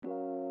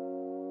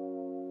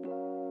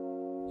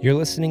You're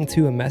listening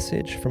to a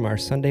message from our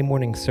Sunday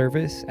morning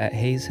service at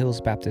Hayes Hills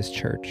Baptist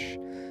Church,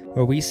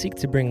 where we seek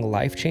to bring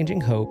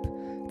life-changing hope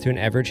to an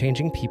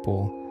ever-changing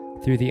people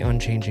through the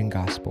unchanging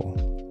gospel.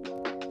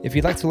 If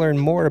you'd like to learn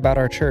more about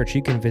our church,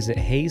 you can visit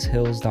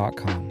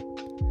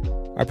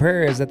hayeshills.com. Our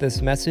prayer is that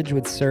this message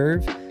would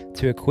serve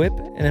to equip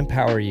and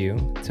empower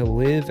you to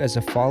live as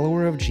a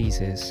follower of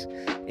Jesus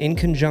in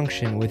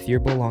conjunction with your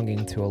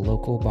belonging to a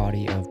local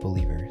body of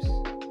believers.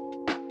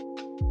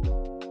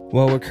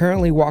 Well, we're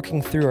currently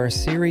walking through our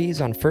series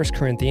on 1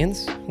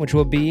 Corinthians, which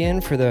we'll be in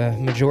for the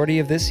majority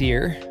of this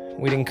year.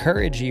 We'd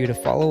encourage you to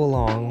follow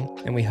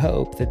along, and we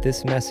hope that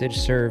this message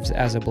serves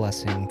as a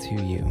blessing to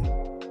you.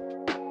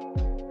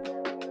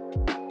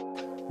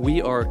 We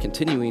are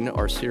continuing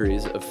our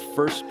series of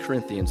 1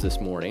 Corinthians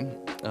this morning,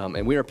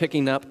 and we are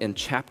picking up in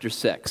chapter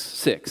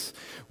 6,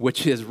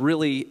 which is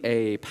really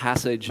a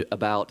passage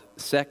about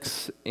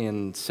sex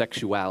and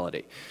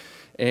sexuality.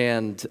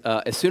 And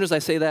as soon as I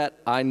say that,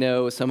 I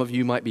know some of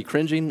you might be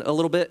cringing a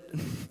little bit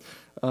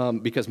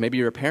because maybe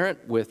you're a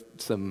parent with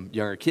some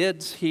younger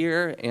kids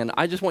here, and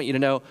I just want you to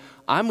know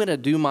I'm going to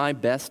do my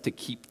best to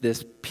keep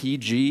this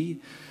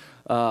PG,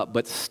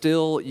 but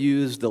still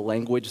use the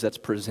language that's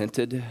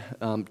presented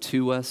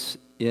to us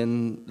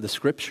in the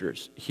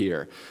scriptures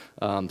here,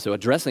 so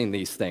addressing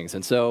these things.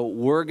 And so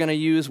we're going to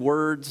use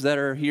words that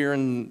are here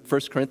in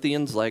 1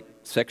 Corinthians like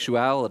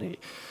sexuality,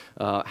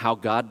 how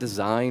God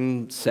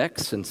designed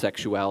sex and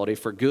sexuality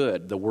for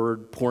good, the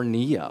word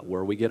porneia,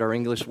 where we get our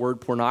English word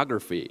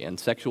pornography, and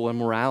sexual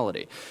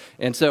immorality.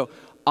 And so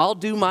I'll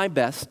do my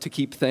best to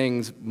keep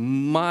things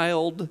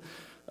mild,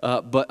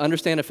 but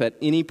understand if at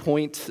any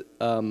point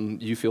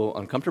you feel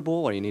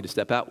uncomfortable or you need to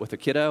step out with a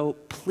kiddo,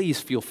 please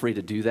feel free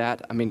to do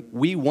that. I mean,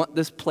 we want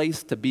this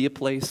place to be a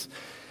place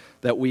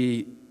that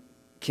we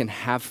can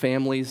have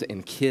families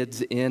and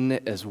kids in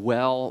as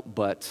well,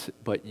 but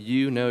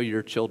you know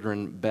your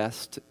children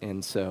best,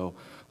 and so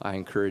I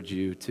encourage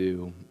you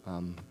to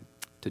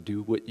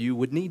do what you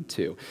would need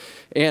to.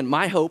 And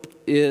my hope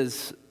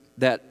is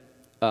that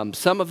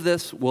some of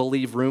this will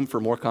leave room for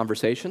more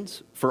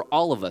conversations for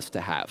all of us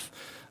to have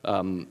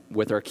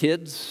with our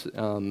kids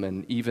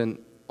and even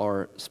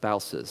our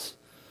spouses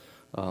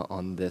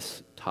on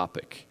this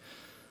topic.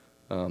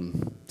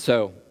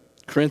 So,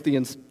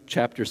 Corinthians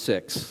chapter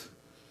 6.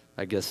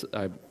 I guess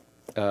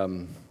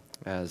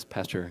as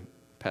Pastor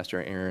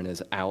Aaron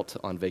is out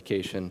on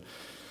vacation,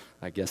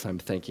 I guess I'm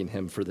thanking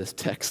him for this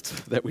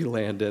text that we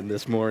land in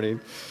this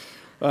morning.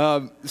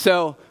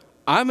 So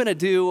I'm going to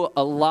do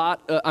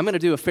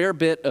a fair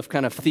bit of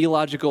kind of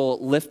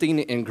theological lifting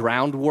and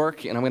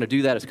groundwork, and I'm going to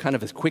do that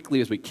as quickly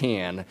as we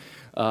can.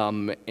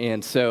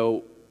 And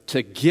so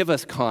to give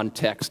us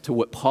context to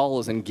what Paul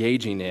is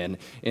engaging in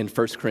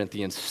 1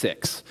 Corinthians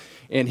 6.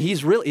 And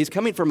he's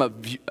coming from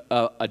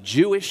a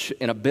Jewish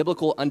and a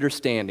biblical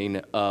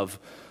understanding of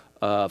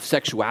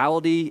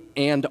sexuality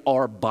and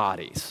our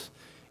bodies.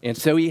 And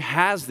so he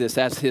has this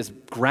as his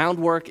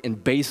groundwork and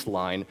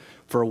baseline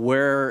for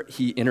where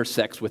he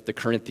intersects with the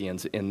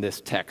Corinthians in this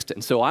text.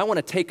 And so I want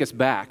to take us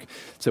back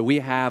so we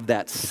have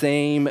that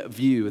same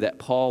view that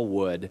Paul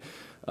would.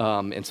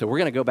 And so we're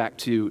going to go back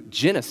to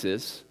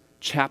Genesis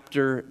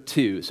chapter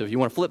 2. So if you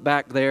want to flip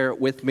back there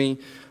with me,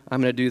 I'm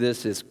going to do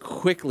this as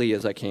quickly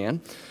as I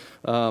can.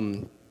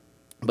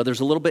 But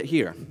there's a little bit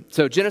here.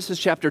 So Genesis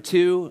chapter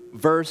 2,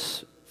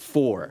 verse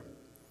 4.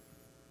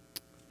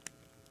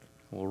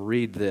 We'll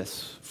read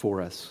this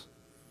for us.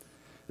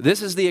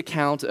 This is the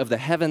account of the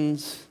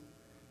heavens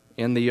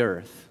and the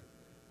earth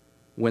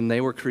when they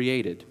were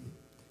created,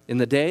 in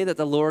the day that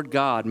the Lord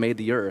God made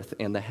the earth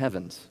and the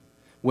heavens,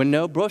 when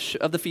no bush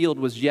of the field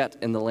was yet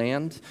in the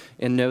land,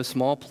 and no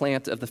small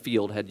plant of the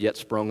field had yet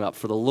sprung up,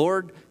 for the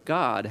Lord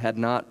God had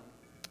not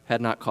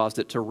caused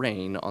it to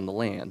rain on the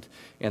land,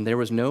 and there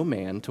was no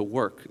man to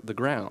work the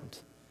ground.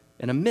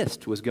 And a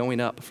mist was going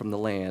up from the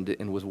land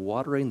and was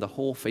watering the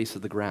whole face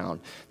of the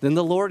ground. Then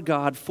the Lord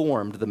God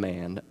formed the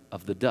man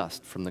of the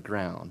dust from the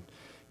ground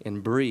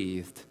and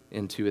breathed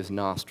into his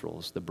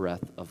nostrils the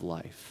breath of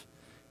life.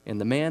 And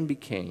the man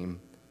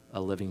became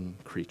a living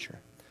creature.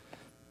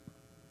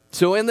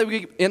 So in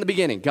the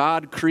beginning,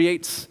 God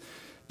creates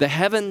the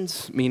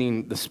heavens,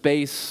 meaning the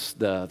space,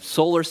 the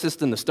solar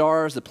system, the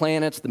stars, the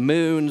planets, the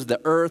moons, the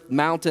earth,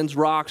 mountains,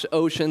 rocks,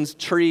 oceans,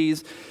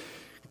 trees.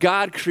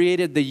 God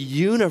created the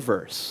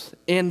universe.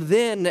 And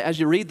then, as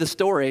you read the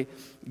story,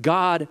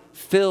 God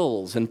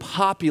fills and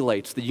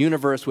populates the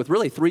universe with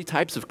really three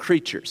types of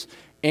creatures: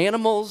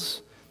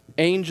 animals,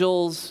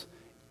 angels,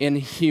 and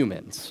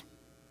humans.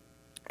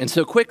 And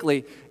so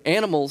quickly,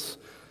 animals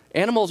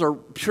are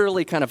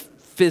purely kind of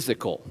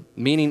physical,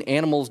 meaning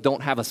animals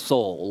don't have a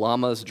soul.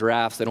 Llamas,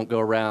 giraffes, they don't go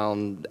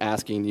around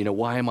asking,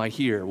 why am I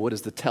here? What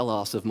is the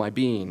telos of my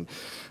being?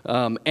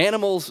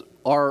 Animals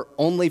are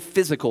only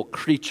physical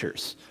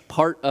creatures,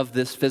 part of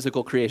this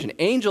physical creation.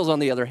 Angels, on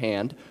the other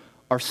hand,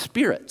 are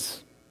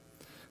spirits.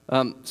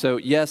 So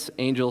yes,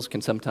 angels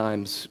can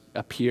sometimes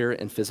appear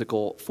in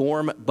physical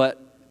form,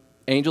 but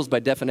angels by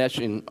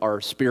definition are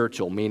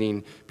spiritual,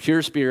 meaning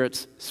pure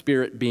spirits,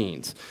 spirit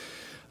beings.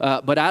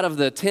 But out of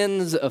the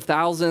tens of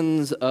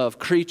thousands of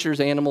creatures,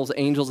 animals,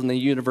 angels in the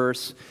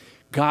universe,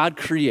 God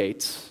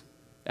creates,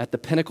 at the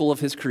pinnacle of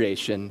his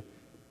creation,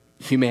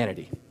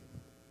 humanity.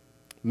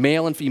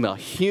 Male and female,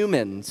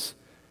 humans.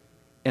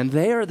 And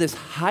they are this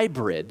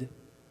hybrid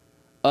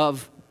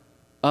of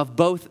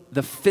both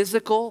the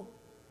physical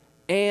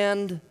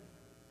and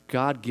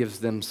God gives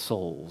them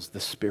souls, the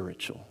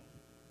spiritual.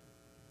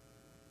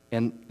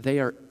 And they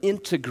are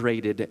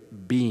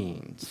integrated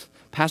beings.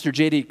 Pastor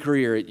J.D.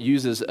 Greear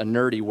uses a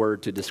nerdy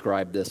word to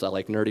describe this. I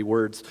like nerdy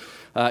words.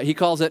 He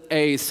calls it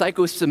a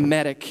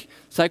psychosomatic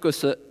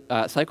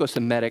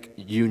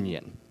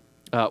union,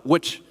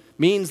 which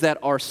means that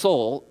our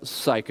soul,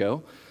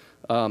 psycho,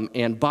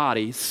 and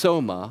body,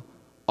 soma,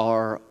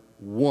 are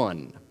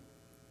one.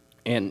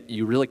 And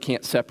you really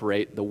can't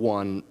separate the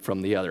one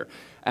from the other.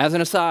 As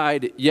an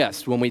aside,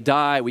 yes, when we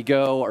die, we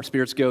go, our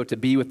spirits go to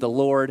be with the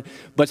Lord.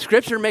 But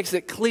Scripture makes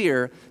it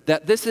clear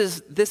that this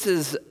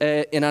is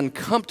an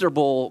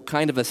uncomfortable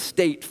kind of a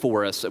state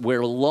for us.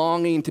 We're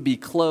longing to be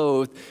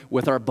clothed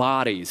with our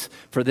bodies,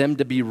 for them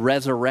to be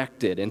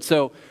resurrected. And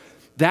so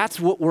that's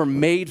what we're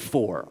made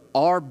for.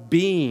 Our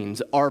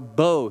beings are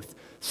both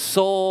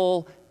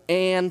soul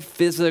and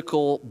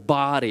physical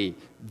body.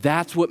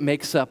 That's what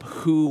makes up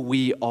who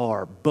we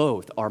are,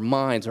 both our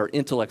minds, our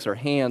intellects, our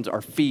hands,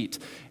 our feet,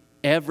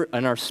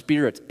 and our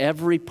spirits.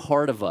 Every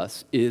part of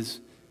us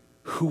is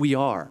who we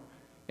are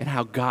and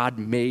how God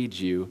made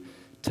you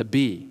to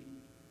be.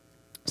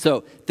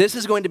 So this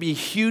is going to be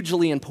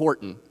hugely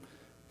important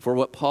for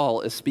what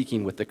Paul is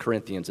speaking with the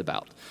Corinthians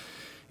about.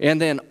 And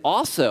then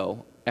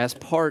also, as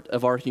part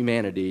of our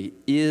humanity,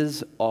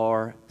 is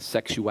our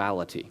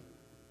sexuality.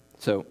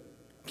 So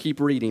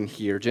keep reading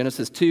here.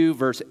 Genesis 2,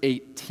 verse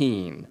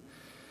 18.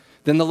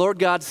 Then the Lord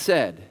God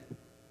said,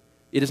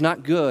 "It is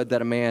not good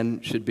that a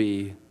man should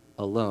be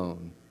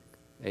alone."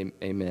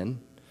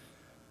 Amen.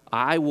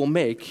 "I will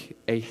make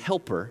a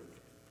helper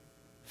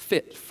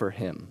fit for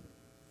him,"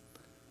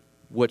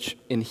 which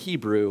in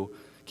Hebrew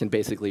can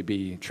basically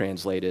be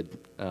translated,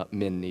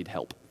 men need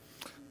help.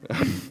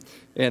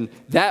 And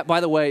that, by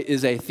the way,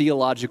 is a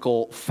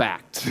theological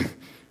fact.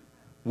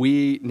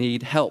 We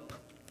need help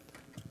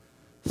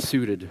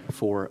suited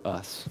for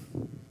us.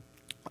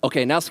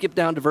 Okay, now skip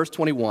down to verse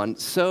 21.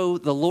 "So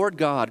the Lord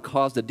God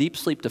caused a deep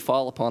sleep to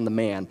fall upon the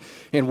man,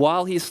 and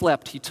while he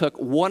slept, he took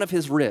one of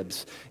his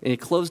ribs, and he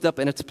closed up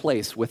in its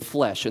place with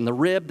flesh. And the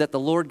rib that the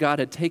Lord God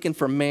had taken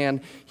from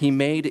man, he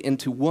made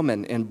into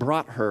woman and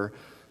brought her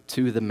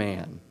to the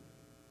man."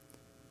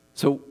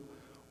 So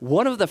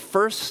one of the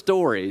first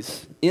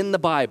stories in the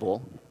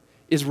Bible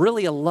is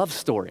really a love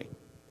story.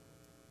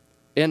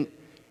 And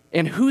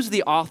who's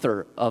the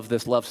author of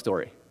this love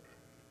story?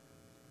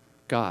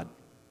 God.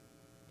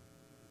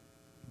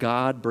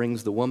 God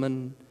brings the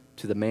woman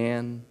to the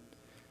man,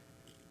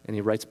 and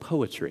he writes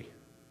poetry.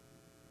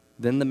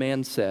 "Then the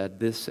man said,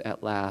 'This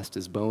at last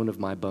is bone of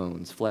my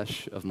bones,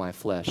 flesh of my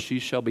flesh. She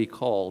shall be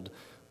called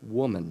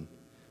woman,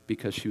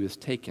 because she was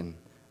taken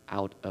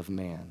out of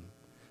man.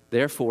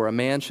 Therefore a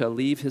man shall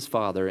leave his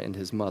father and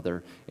his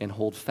mother, and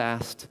hold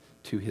fast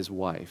to his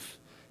wife,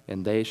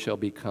 and they shall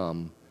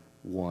become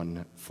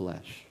one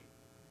flesh.'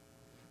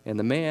 And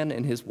the man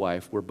and his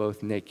wife were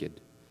both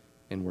naked,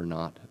 and were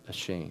not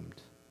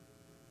ashamed."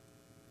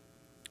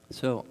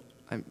 So,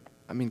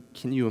 I mean,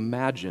 can you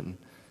imagine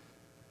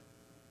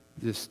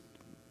this?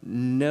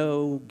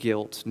 No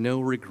guilt, no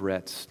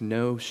regrets,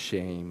 no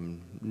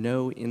shame,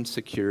 no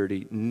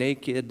insecurity,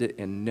 naked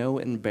and no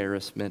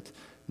embarrassment,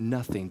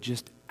 nothing,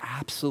 just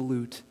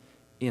absolute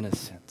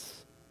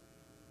innocence.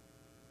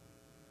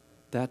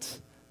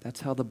 That's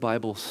how the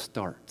Bible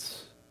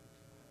starts,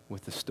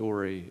 with the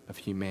story of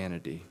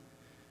humanity.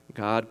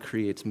 God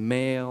creates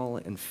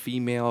male and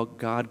female.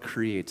 God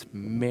creates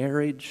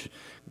marriage.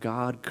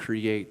 God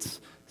creates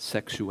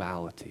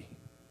sexuality.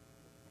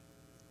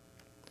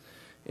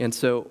 And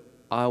so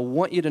I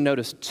want you to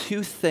notice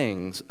two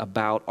things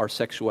about our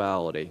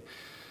sexuality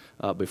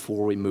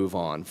before we move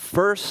on.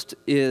 First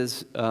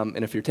is, and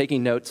if you're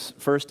taking notes,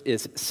 first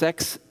is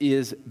sex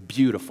is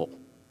beautiful.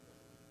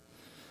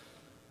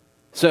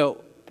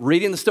 So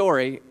reading the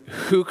story,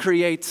 who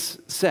creates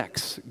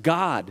sex?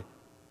 God.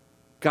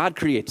 God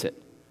creates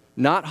it.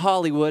 Not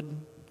Hollywood,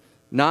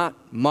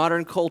 not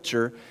modern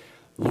culture,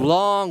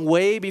 long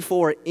way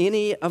before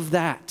any of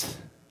that.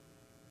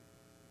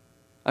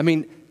 I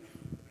mean,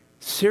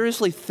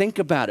 seriously think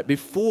about it.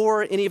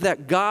 Before any of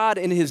that, God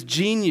in his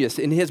genius,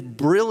 in his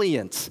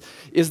brilliance,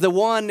 is the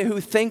one who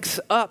thinks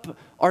up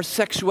our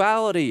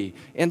sexuality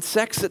and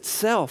sex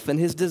itself and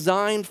his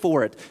design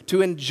for it,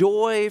 to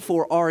enjoy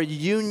for our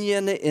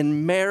union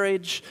in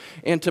marriage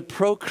and to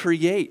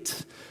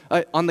procreate.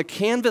 On the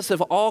canvas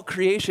of all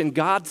creation,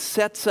 God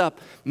sets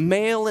up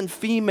male and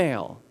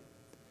female.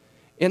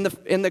 And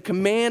the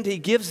command he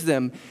gives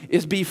them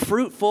is be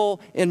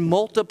fruitful and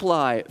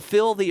multiply,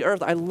 fill the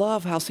earth. I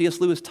love how C.S.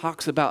 Lewis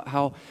talks about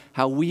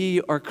how we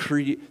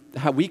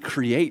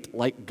create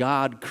like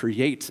God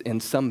creates in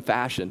some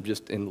fashion,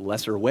 just in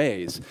lesser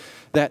ways.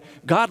 That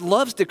God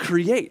loves to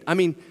create. I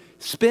mean,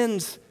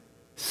 spends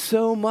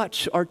so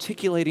much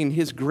articulating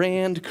his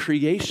grand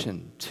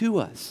creation to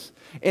us.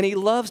 And he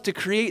loves to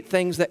create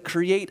things that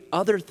create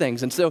other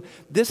things. And so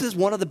this is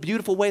one of the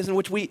beautiful ways in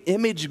which we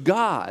image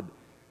God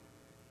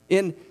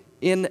in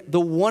the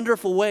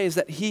wonderful ways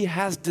that he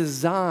has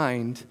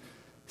designed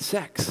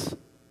sex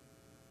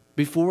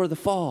before the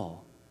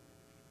fall,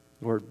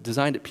 or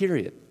designed it,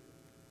 period,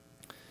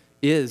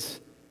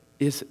 is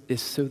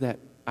so that,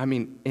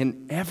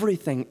 and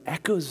everything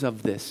echoes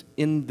of this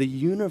in the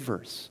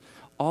universe.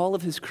 All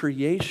of his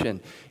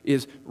creation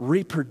is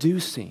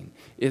reproducing,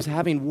 is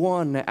having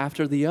one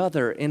after the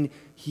other, and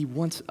he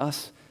wants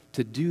us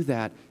to do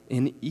that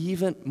in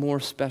even more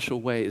special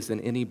ways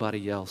than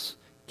anybody else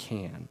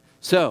can.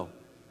 So,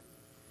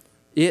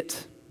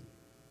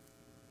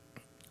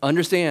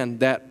 understand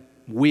that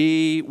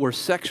we were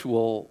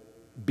sexual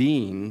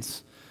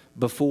beings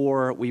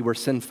before we were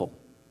sinful.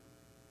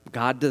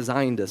 God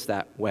designed us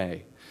that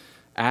way.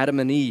 Adam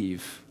and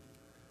Eve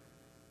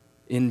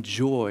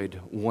enjoyed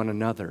one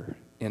another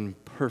in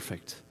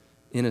perfect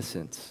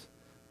innocence.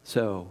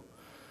 So,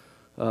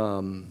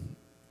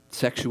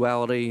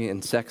 sexuality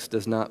and sex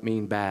does not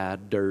mean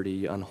bad,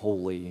 dirty,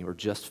 unholy, or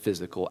just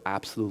physical.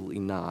 Absolutely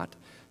not.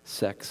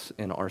 Sex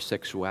and our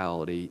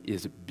sexuality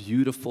is a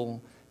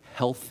beautiful,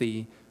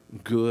 healthy,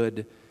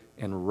 good,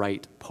 and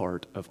right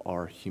part of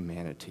our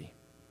humanity,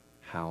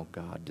 how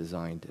God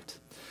designed it.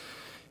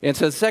 And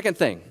so the second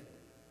thing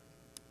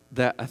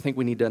that I think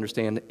we need to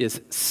understand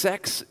is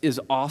sex is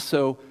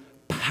also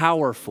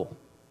powerful.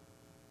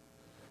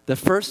 The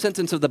first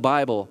sentence of the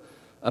Bible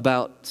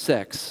about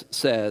sex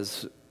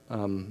says,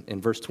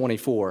 in verse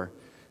 24,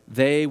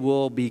 they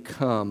will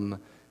become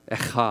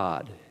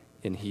echad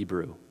in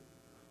Hebrew,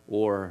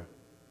 or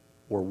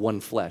one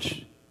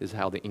flesh is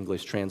how the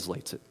English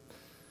translates it.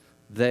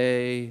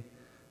 They,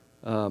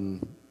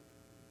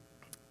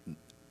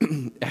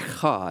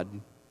 echad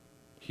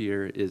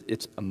here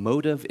it's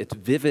emotive, it's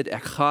vivid.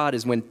 Echad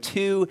is when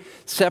two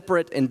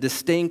separate and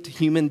distinct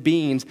human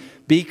beings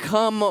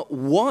become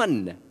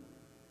one.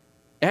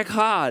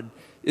 Echad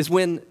is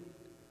when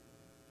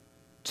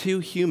two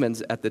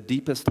humans at the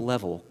deepest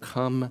level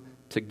come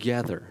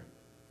together.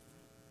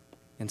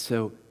 And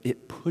so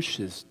it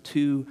pushes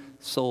two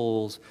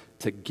souls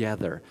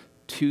together,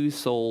 two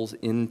souls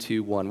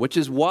into one, which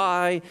is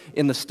why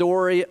in the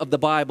story of the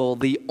Bible,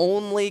 the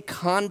only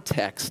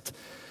context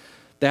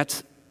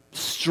that's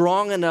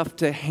strong enough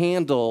to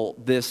handle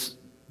this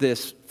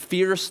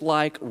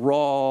fierce-like,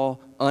 raw,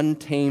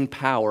 untamed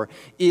power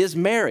is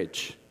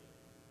marriage.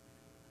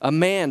 A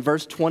man,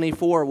 verse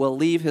 24, will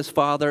leave his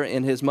father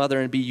and his mother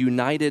and be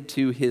united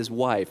to his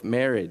wife,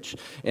 marriage,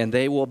 and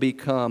they will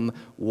become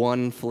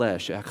one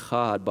flesh,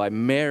 echad. By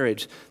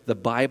marriage, the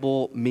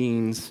Bible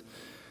means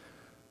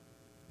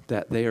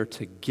that they are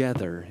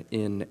together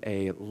in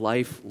a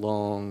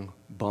lifelong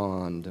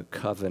bond,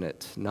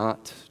 covenant,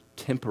 not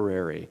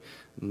temporary,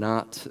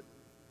 not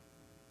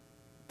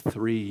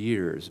 3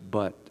 years,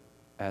 but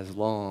as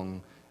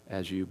long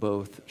as you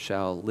both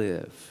shall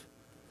live,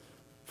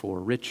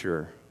 for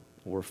richer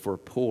or for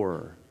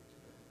poorer,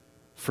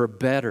 for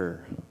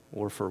better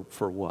or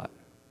for what?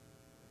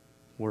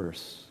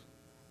 Worse.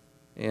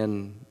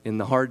 And in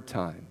the hard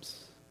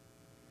times,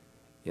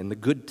 in the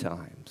good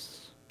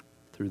times,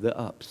 through the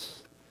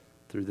ups,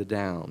 through the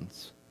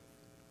downs,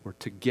 we're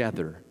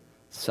together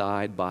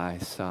side by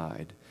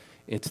side.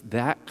 It's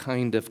that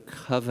kind of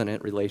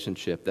covenant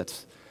relationship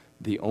that's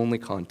the only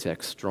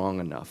context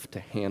strong enough to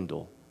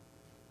handle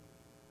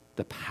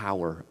the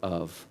power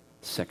of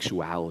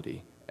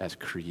sexuality as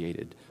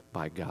created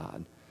by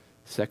God.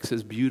 Sex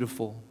is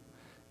beautiful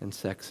and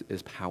sex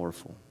is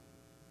powerful.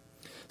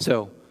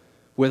 So,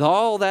 with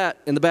all that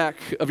in the back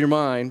of your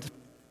mind,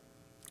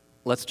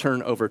 let's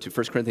turn over to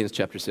 1 Corinthians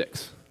chapter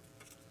 6.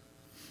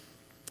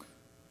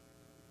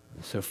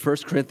 So 1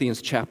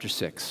 Corinthians chapter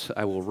 6,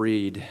 I will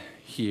read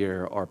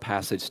here our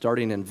passage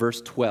starting in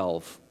verse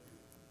 12.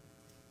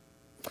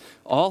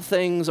 All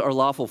things are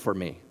lawful for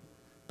me,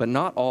 but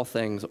not all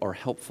things are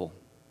helpful.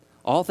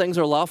 All things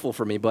are lawful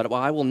for me, but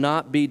I will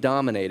not be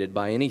dominated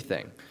by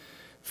anything.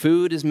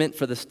 Food is meant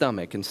for the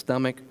stomach, and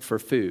stomach for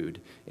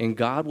food, and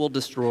God will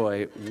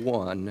destroy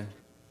one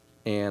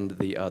and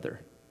the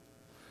other.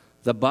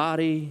 The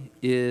body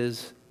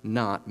is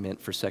not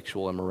meant for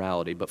sexual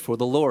immorality, but for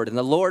the Lord, and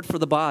the Lord for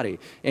the body.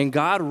 And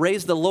God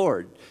raised the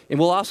Lord, and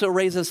will also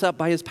raise us up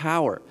by his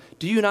power.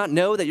 Do you not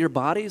know that your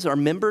bodies are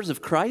members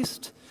of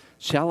Christ?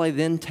 Shall I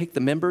then take the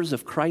members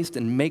of Christ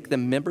and make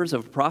them members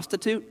of a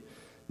prostitute?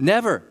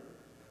 Never.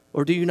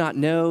 Or do you not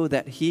know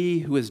that he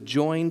who is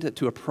joined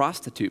to a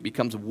prostitute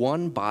becomes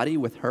one body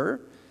with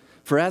her?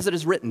 For as it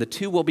is written, the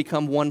two will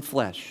become one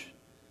flesh.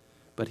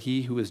 But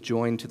he who is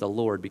joined to the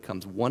Lord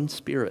becomes one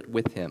spirit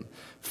with him.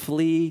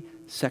 Flee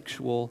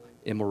sexual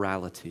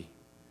immorality.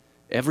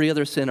 Every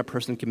other sin a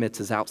person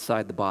commits is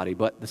outside the body,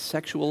 but the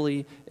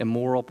sexually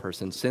immoral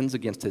person sins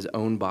against his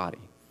own body.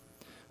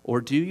 Or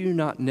do you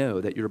not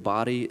know that your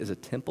body is a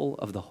temple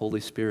of the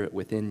Holy Spirit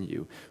within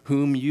you,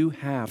 whom you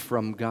have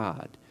from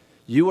God?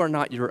 You are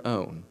not your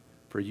own,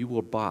 for you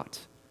were bought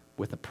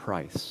with a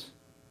price.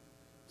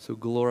 So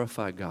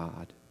glorify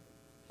God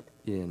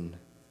in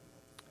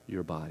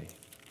your body.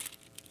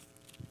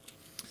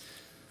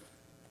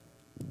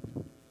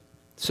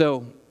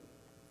 So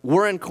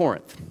we're in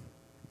Corinth,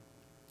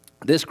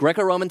 this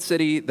Greco-Roman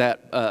city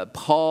that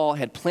Paul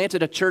had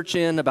planted a church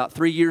in about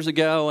 3 years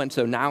ago, and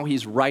so now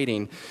he's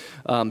writing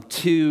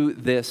to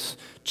this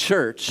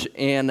church.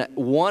 And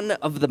one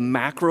of the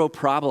macro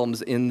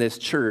problems in this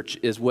church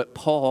is what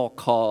Paul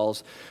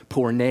calls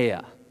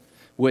porneia,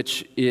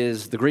 which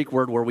is the Greek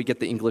word where we get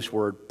the English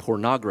word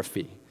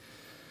pornography.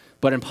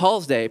 But in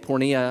Paul's day,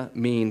 porneia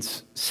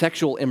means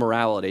sexual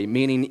immorality,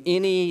 meaning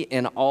any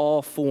and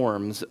all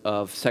forms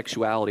of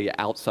sexuality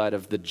outside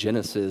of the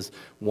Genesis,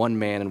 one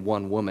man and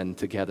one woman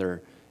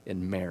together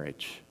in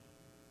marriage.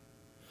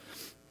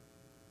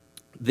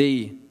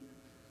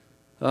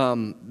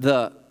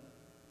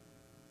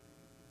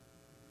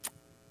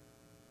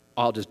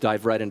 I'll just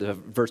dive right into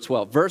verse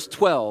 12. Verse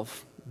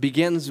 12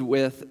 begins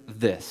with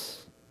this.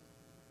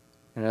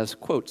 And it has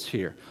quotes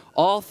here.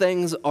 All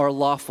things are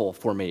lawful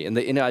for me. And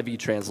the NIV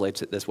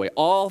translates it this way.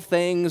 All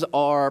things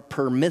are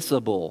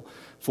permissible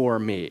for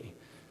me.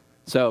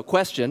 So,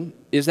 question,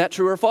 is that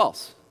true or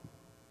false?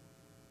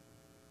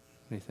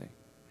 What do you think?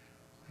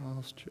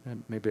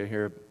 Maybe I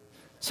hear.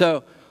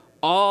 So,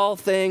 all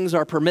things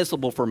are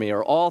permissible for me,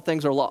 or all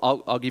things are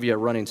I'll give you a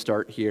running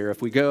start here.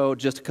 If we go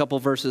just a couple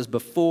verses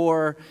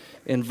before,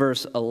 in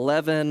verse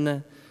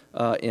 11,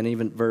 and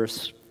even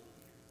verse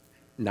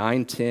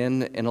 9,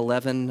 10, and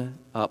 11,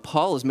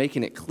 Paul is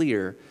making it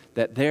clear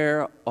that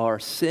there are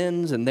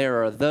sins and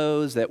there are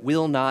those that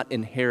will not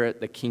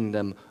inherit the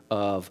kingdom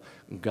of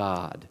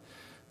God.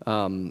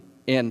 And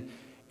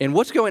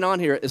what's going on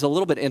here is a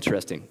little bit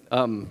interesting.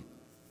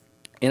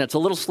 And it's a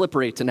little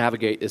slippery to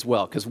navigate as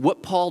well, because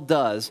what Paul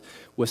does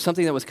was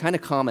something that was kind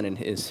of common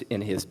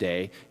in his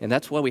day, and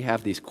that's why we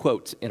have these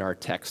quotes in our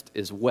text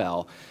as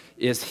well,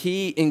 is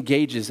he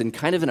engages in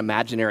kind of an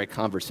imaginary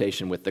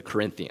conversation with the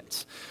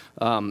Corinthians.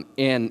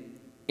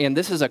 And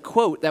this is a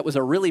quote that was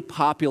a really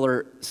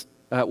popular,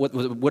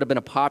 would have been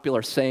a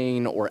popular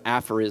saying or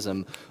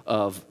aphorism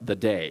of the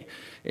day.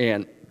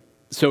 And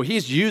so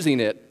he's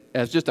using it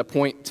as just a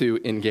point to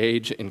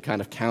engage and kind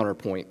of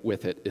counterpoint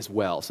with it as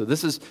well. So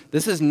this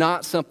is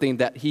not something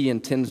that he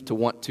intends to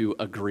want to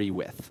agree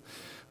with.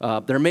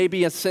 There may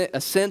be a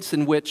sense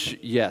in which,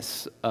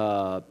 yes,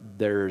 the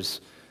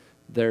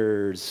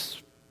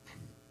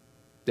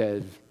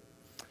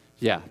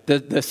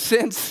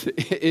sense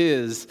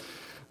is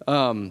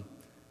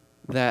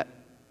that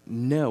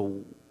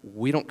no,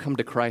 we don't come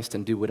to Christ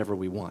and do whatever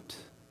we want.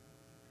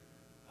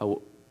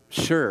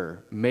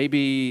 Sure,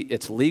 maybe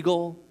it's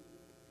legal.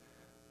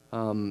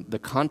 The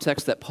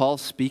context that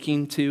Paul's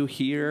speaking to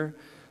here,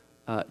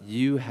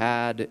 you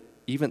had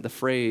even the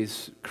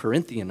phrase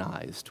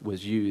Corinthianized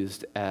was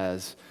used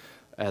as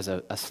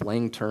a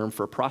slang term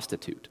for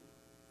prostitute.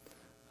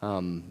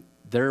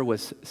 There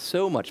was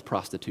so much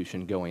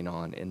prostitution going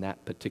on in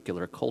that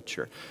particular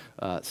culture.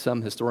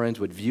 Some historians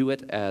would view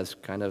it as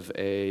kind of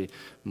a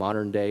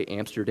modern-day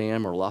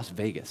Amsterdam or Las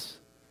Vegas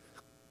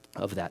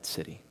of that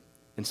city.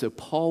 And so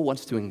Paul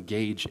wants to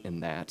engage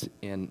in that,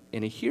 and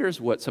he hears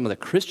what some of the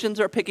Christians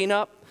are picking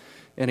up,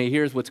 and he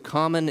hears what's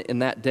common in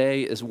that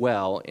day as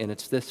well, and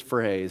it's this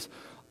phrase,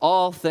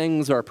 all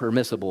things are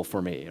permissible for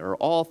me, or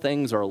all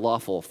things are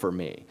lawful for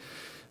me.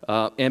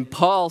 And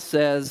Paul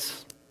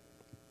says,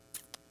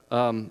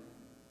 not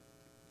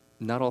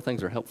all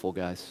things are helpful,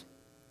 guys.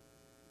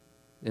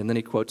 And then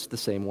he quotes the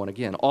same one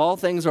again. All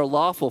things are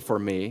lawful for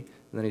me.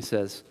 And then he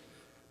says,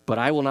 but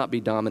I will not be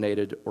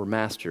dominated or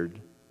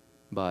mastered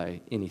by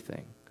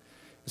anything.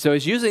 So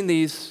he's using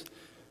these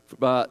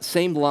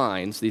same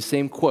lines, these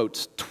same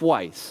quotes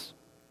twice.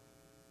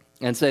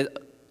 And say,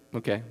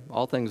 okay,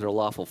 all things are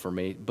lawful for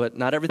me, but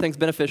not everything's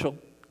beneficial.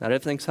 Not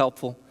everything's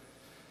helpful.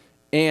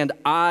 And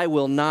I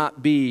will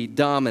not be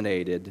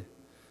dominated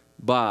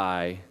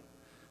by...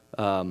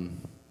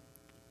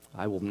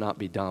 I will not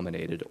be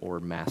dominated or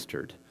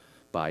mastered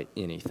by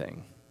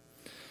anything.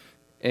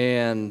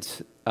 And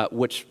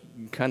which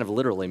kind of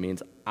literally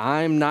means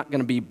I'm not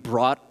going to be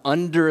brought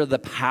under the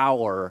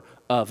power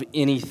of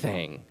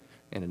anything,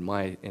 and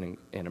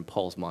in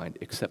Paul's mind,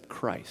 except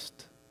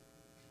Christ.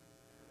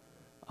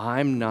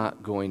 I'm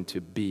not going to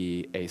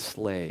be a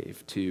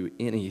slave to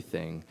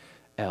anything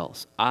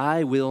else.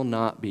 I will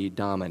not be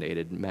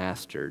dominated,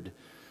 mastered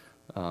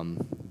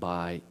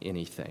by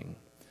anything.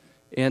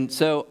 And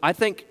so I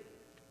think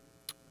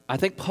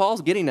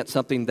Paul's getting at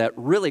something that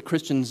really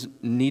Christians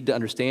need to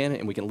understand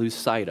and we can lose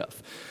sight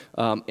of.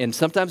 And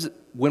sometimes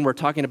when we're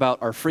talking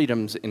about our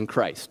freedoms in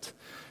Christ,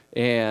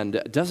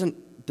 and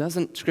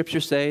doesn't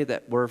Scripture say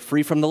that we're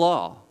free from the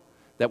law,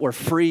 that we're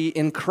free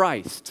in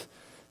Christ?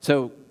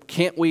 So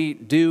can't we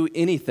do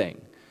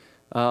anything?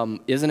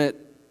 Isn't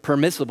it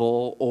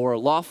permissible or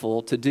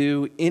lawful to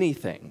do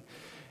anything?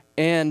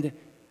 And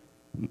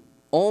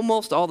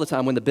almost all the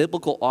time when the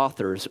biblical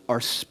authors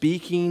are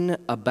speaking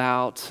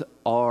about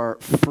our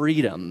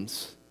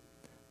freedoms,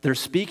 they're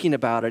speaking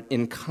about it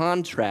in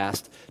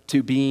contrast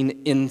to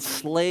being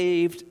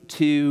enslaved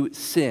to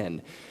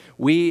sin.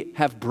 We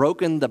have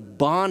broken the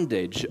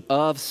bondage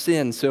of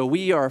sin. So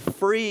we are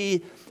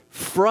free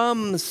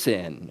from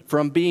sin,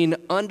 from being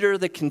under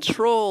the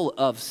control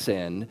of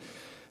sin,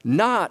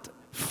 not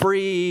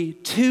free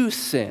to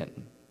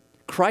sin.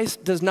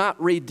 Christ does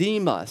not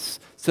redeem us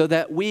so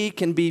that we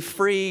can be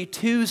free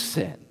to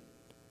sin,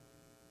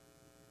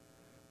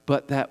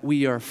 but that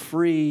we are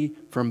free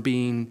from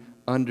being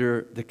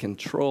under the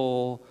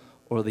control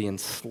or the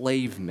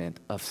enslavement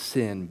of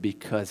sin,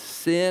 because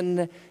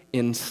sin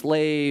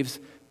enslaves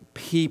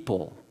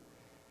people.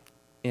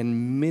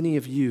 And many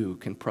of you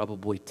can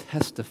probably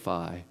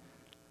testify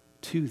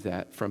to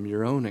that from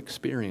your own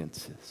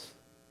experiences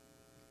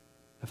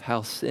of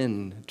how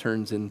sin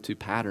turns into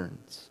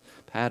patterns.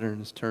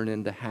 Patterns turn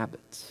into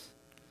habits.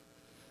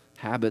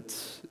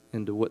 Habits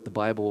into what the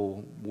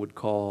Bible would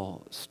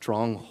call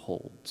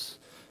strongholds,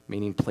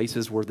 meaning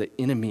places where the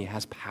enemy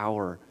has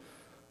power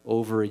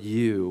over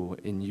you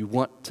and you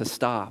want to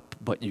stop,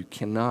 but you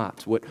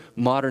cannot. What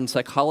modern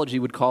psychology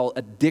would call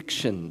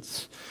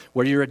addictions,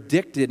 where you're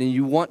addicted and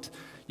you want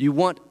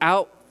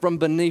out from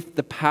beneath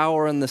the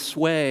power and the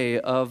sway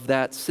of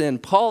that sin.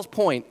 Paul's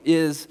point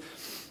is,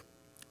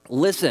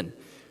 listen,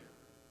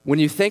 when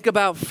you think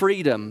about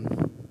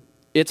freedom,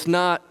 it's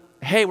not,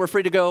 hey, we're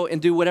free to go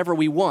and do whatever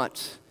we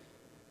want,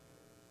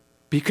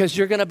 because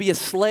you're going to be a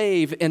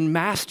slave and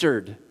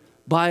mastered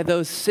by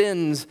those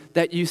sins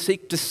that you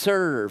seek to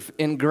serve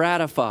and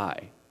gratify.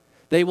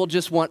 They will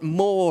just want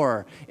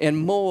more and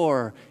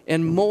more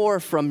and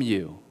more from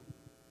you,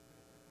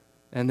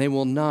 and they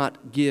will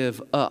not give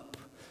up.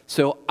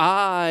 So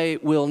I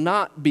will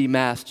not be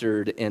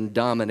mastered and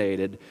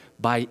dominated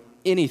by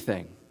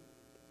anything,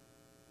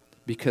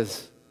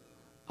 because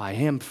I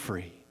am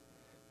free,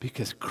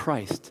 because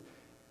Christ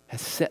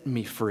has set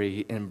me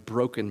free and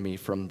broken me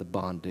from the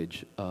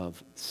bondage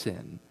of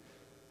sin.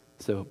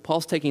 So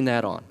Paul's taking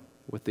that on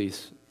with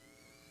this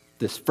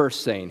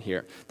first saying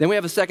here. Then we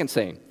have a second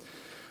saying.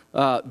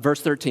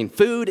 Verse 13,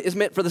 food is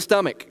meant for the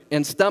stomach,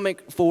 and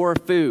stomach for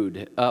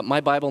food. My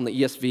Bible in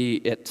the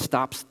ESV, it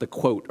stops the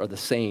quote or the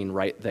saying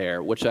right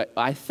there, which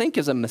I think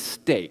is a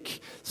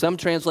mistake. Some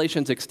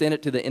translations extend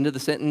it to the end of the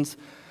sentence.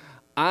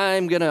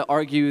 I'm going to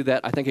argue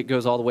that I think it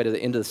goes all the way to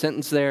the end of the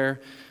sentence there.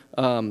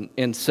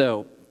 And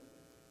so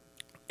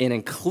it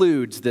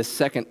includes this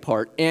second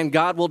part, and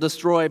God will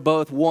destroy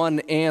both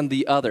one and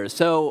the other.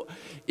 So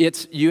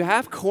you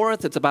have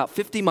Corinth, it's about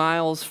 50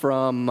 miles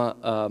from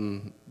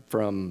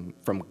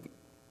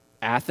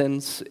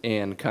Athens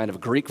and kind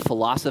of Greek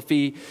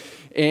philosophy.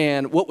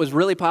 And what was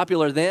really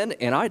popular then,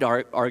 and I'd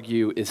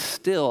argue is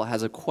still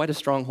has quite a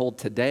stronghold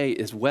today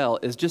as well,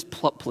 is just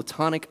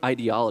Platonic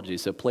ideology.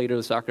 So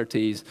Plato,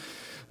 Socrates,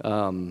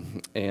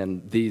 and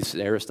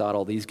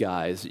Aristotle, these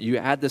guys. You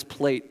add this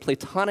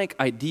Platonic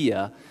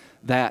idea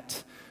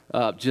that,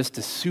 just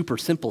to super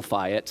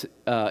simplify it,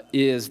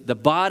 is the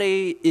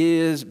body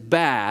is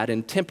bad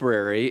and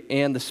temporary,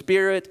 and the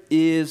spirit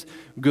is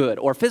good.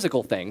 Or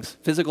physical things.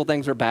 Physical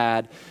things are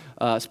bad.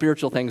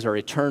 Spiritual things are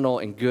eternal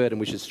and good, and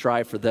we should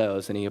strive for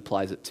those. And he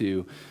applies it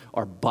to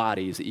our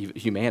bodies,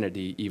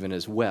 humanity even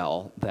as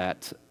well,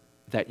 that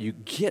you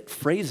get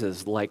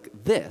phrases like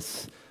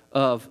this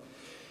of,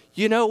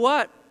 you know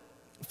what?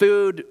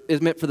 Food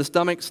is meant for the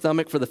stomach,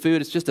 stomach for the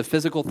food. It's just a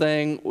physical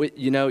thing.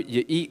 You know,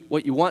 you eat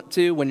what you want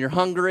to when you're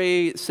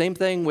hungry. Same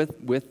thing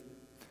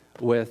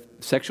with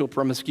sexual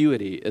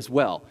promiscuity as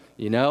well.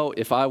 You know,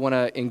 if I want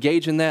to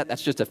engage in that,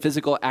 that's just a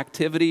physical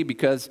activity,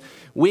 because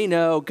we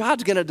know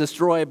God's going to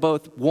destroy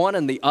both one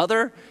and the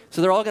other,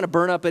 so they're all going to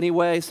burn up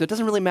anyway, so it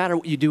doesn't really matter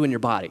what you do in your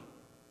body.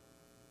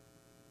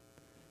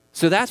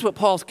 So that's what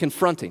Paul's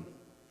confronting.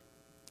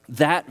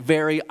 That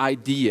very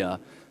idea,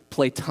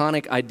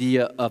 Platonic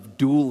idea of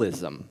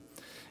dualism.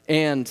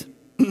 And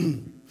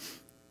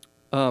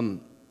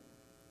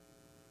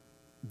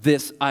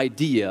this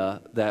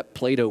idea that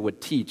Plato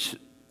would teach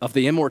of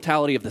the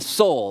immortality of the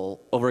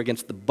soul over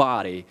against the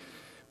body,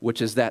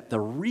 which is that the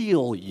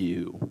real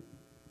you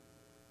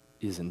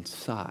is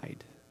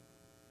inside.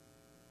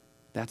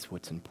 That's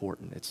what's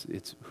important.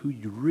 It's who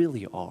you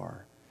really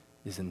are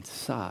is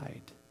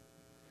inside.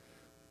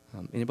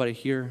 Anybody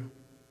hear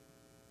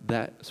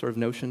that sort of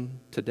notion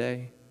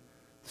today?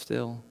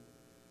 Still,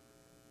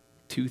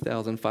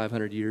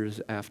 2,500 years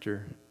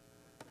after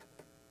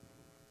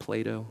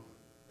Plato,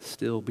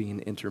 still being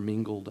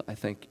intermingled, I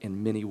think,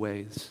 in many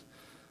ways.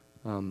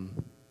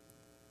 And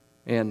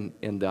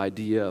the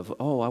idea of,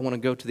 I want to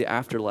go to the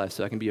afterlife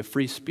so I can be a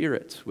free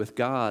spirit with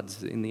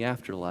God's in the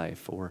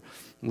afterlife, or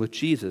with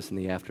Jesus in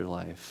the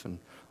afterlife,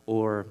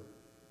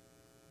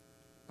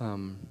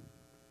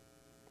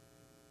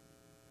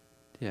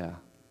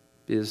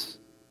 is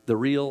the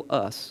real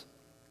us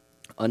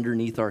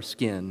underneath our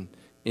skin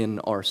in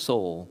our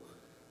soul,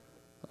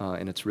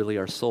 and it's really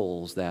our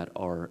souls that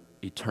are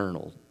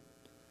eternal.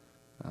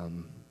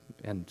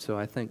 And so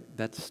I think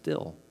that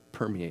still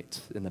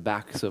permeates in the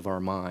backs of our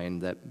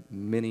mind, that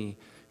many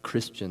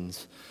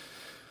Christians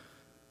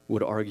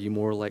would argue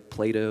more like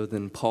Plato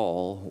than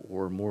Paul,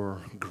 or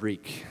more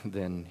Greek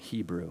than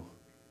Hebrew.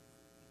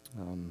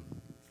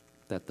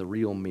 That the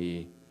real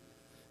me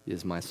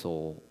is my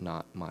soul,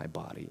 not my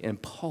body.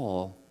 And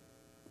Paul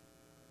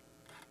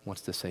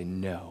wants to say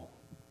no.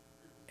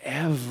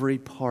 Every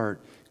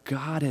part,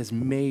 God has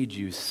made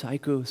you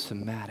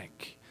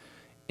psychosomatic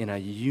in a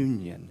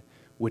union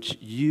which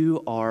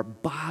you are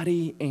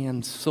body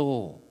and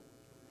soul.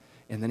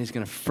 And then he's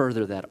going to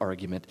further that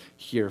argument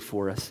here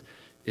for us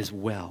as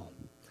well.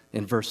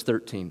 In verse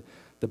 13,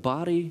 the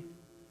body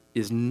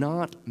is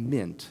not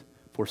meant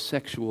for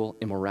sexual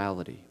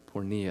immorality,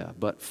 porneia,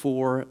 but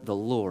for the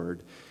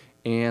Lord,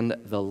 and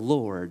the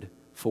Lord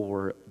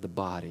for the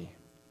body.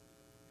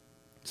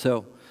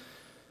 So,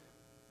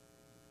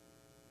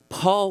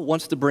 Paul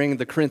wants to bring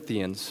the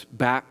Corinthians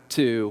back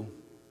to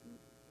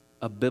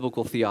a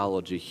biblical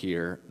theology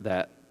here,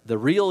 that the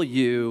real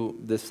you,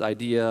 this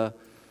idea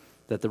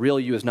that the real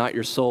you is not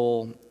your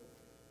soul,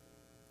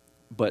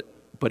 but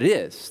it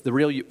is. The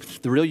real you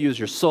is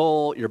your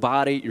soul, your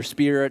body, your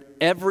spirit,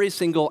 every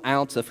single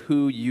ounce of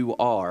who you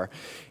are.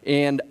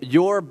 And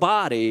your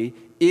body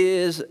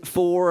is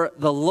for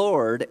the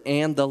Lord,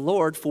 and the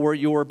Lord for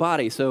your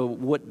body. So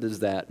what does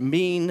that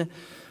mean?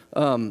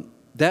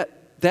 That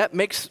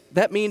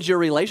means your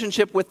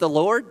relationship with the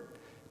Lord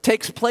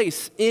takes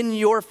place in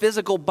your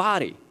physical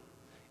body.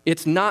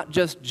 It's not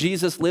just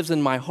Jesus lives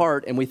in my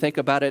heart, and we think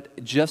about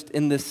it just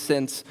in this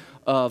sense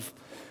of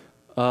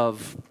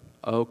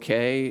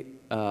okay,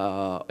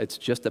 it's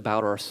just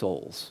about our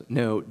souls.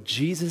 No,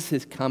 Jesus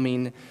is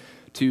coming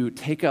to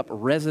take up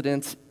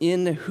residence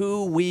in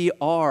who we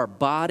are,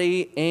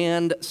 body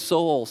and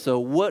soul. So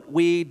what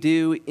we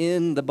do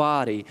in the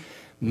body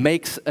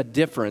makes a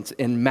difference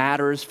and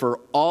matters for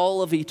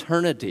all of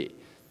eternity.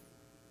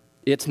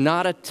 It's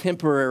not a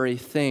temporary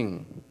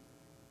thing.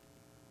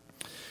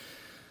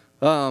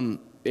 In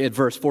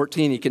verse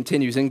 14, he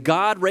continues, and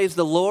God raised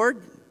the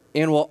Lord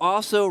and will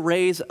also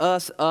raise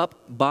us up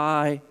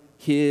by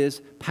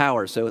his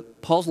power. So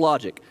Paul's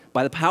logic,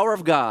 by the power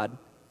of God,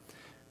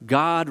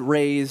 God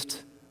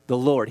raised the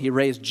Lord. He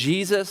raised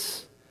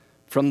Jesus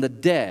from the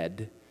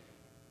dead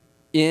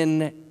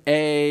in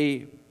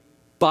a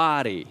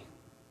body.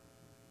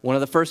 One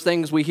of the first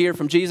things we hear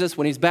from Jesus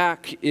when he's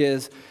back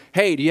is,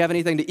 hey, do you have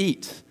anything to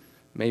eat?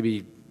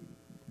 Maybe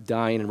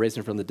dying and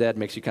raising from the dead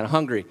makes you kind of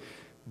hungry.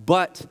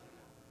 But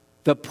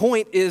the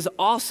point is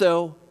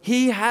also,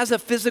 he has a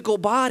physical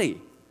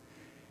body.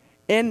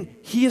 And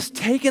he has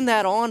taken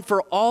that on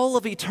for all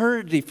of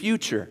eternity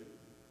future.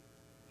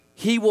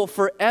 He will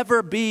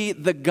forever be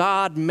the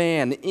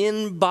God-man,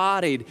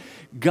 embodied.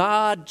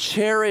 God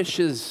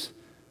cherishes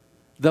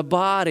the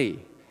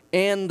body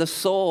and the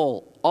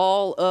soul,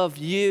 all of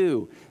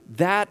you.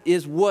 That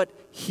is what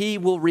he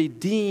will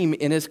redeem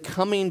and is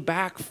coming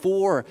back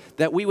for,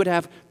 that we would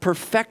have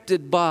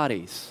perfected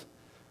bodies.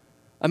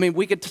 I mean,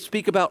 we could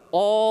speak about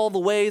all the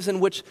ways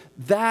in which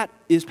that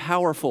is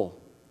powerful,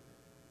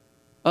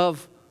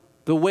 of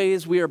the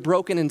ways we are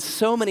broken in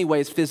so many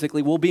ways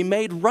physically will be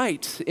made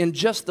right in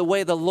just the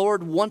way the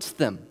Lord wants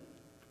them.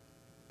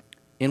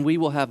 And we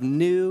will have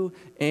new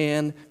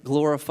and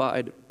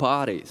glorified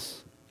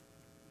bodies.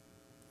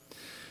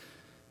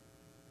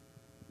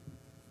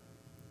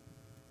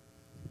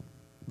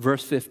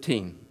 Verse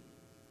 15,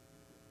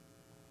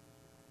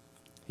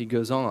 he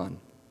goes on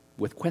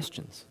with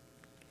questions.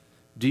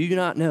 Do you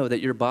not know that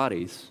your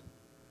bodies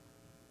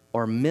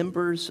are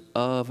members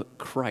of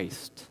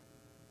Christ?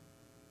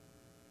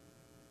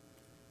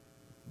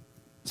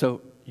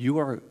 So you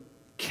are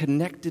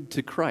connected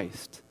to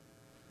Christ.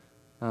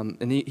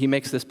 And he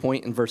makes this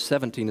point in verse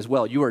 17 as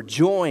well. You are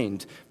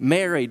joined,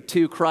 married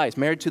to Christ,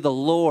 married to the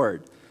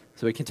Lord.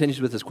 So he continues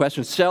with this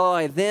question. Shall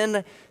I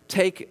then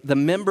take the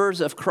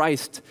members of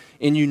Christ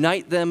and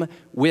unite them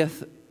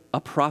with a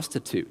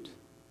prostitute?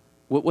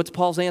 What's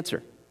Paul's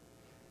answer?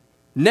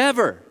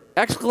 Never!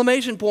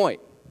 Exclamation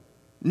point.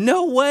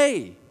 No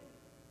way.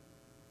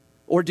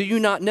 Or do you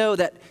not know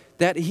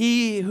that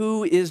he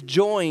who is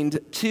joined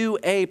to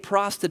a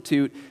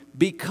prostitute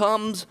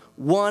becomes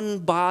one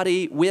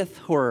body with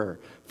her?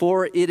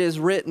 For it is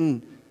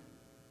written,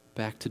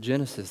 back to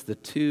Genesis, the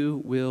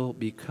two will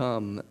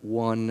become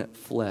one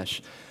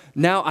flesh.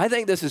 Now, I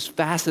think this is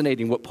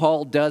fascinating what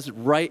Paul does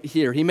right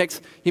here. He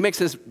makes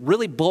this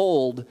really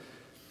bold,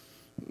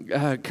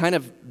 kind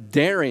of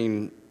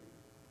daring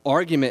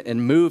argument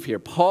and move here.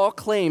 Paul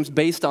claims,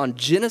 based on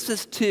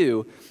Genesis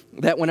 2,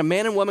 that when a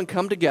man and woman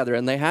come together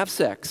and they have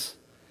sex,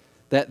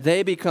 that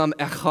they become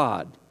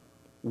echad,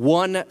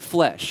 one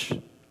flesh.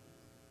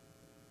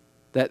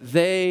 That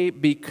they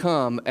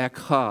become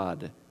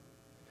echad,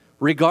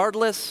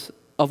 regardless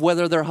of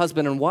whether they're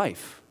husband and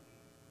wife.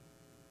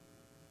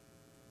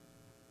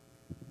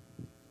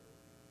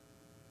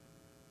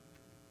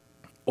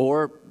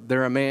 Or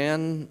they're a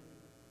man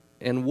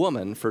and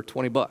woman for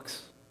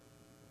 $20.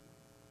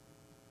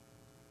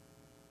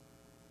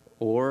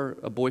 Or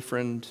a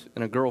boyfriend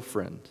and a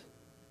girlfriend.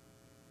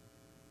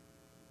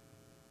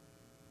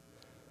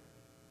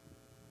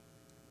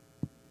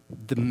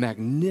 The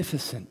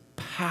magnificent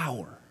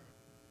power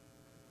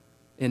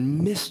and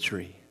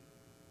mystery.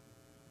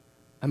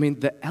 I mean,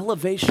 the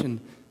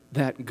elevation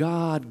that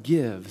God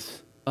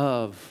gives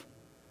of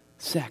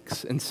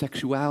sex and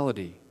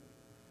sexuality.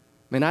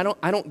 I mean,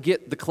 I don't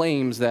get the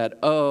claims that,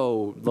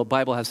 oh, the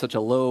Bible has such a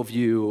low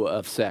view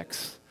of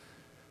sex.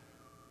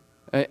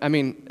 I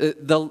mean,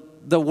 the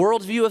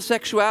worldview of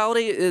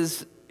sexuality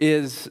is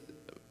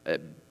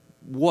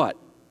what?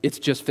 It's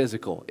just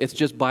physical. It's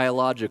just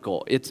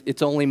biological.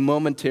 It's only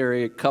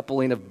momentary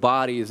coupling of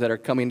bodies that are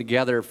coming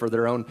together for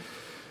their own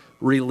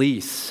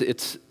release.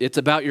 It's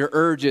about your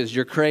urges,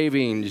 your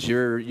cravings,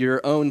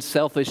 your own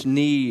selfish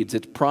needs.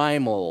 It's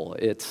primal.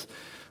 It's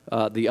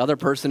the other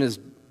person is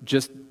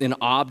just an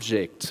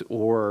object,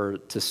 or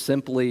to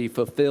simply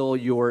fulfill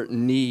your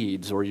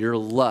needs or your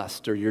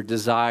lust or your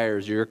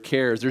desires, your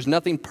cares. There's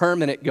nothing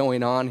permanent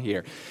going on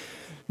here.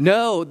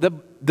 No, the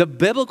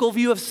biblical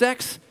view of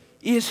sex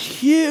is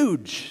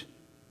huge.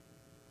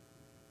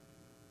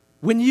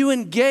 When you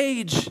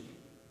engage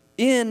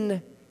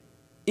in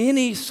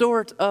any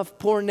sort of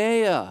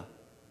porneia,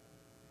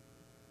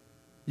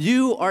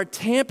 you are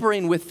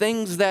tampering with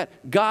things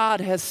that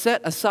God has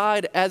set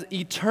aside as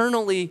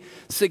eternally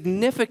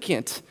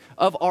significant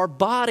of our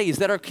bodies,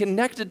 that are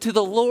connected to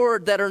the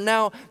Lord, that are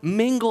now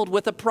mingled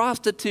with a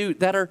prostitute,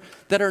 that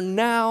are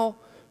now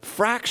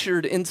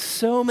fractured in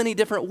so many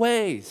different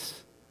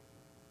ways.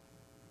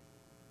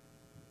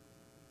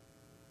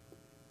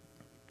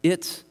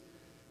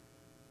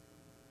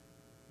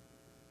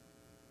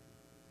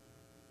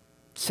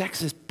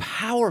 Sex is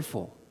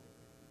powerful,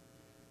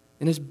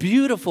 and it's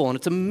beautiful, and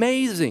it's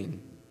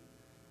amazing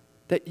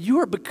that you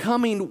are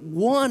becoming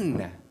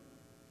one.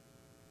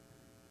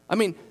 I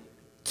mean,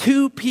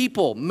 two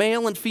people,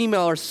 male and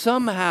female, are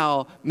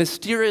somehow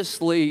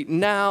mysteriously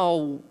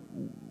now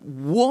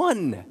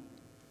one.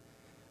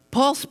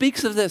 Paul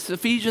speaks of this,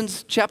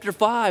 Ephesians chapter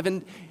 5,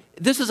 and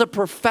this is a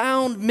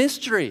profound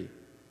mystery.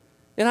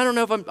 And I don't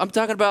know if I'm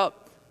talking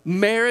about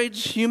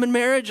marriage, human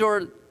marriage,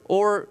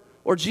 or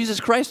Jesus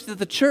Christ to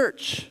the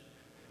church.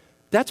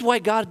 That's why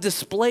God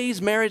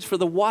displays marriage for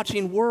the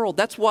watching world.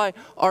 That's why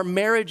our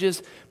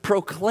marriages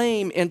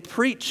proclaim and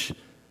preach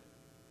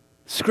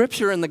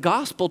Scripture and the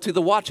gospel to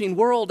the watching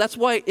world. That's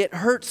why it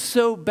hurts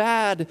so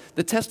bad,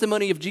 the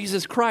testimony of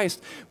Jesus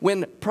Christ,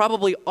 when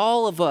probably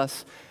all of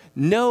us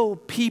know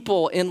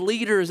people and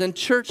leaders and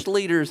church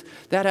leaders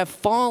that have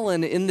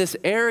fallen in this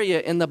area,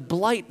 and the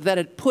blight that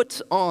it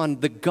puts on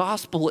the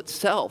gospel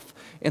itself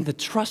and the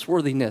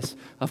trustworthiness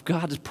of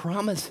God's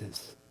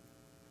promises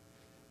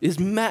is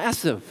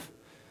massive.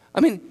 I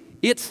mean,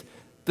 it's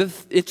the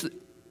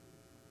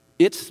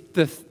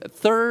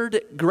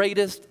third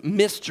greatest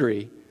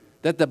mystery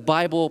that the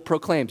Bible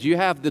proclaims. You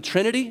have the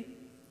Trinity,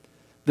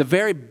 the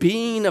very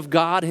being of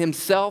God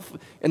himself,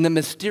 in the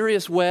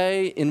mysterious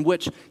way in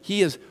which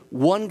he is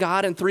one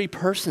God in three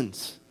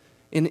persons,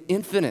 in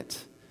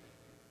infinite.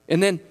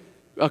 And then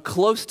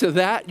close to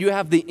that, you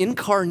have the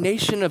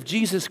incarnation of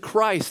Jesus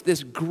Christ,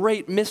 this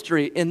great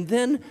mystery. And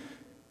then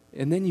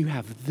you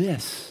have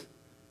this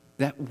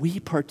that we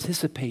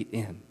participate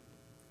in,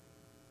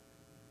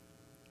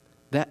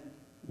 that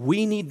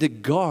we need to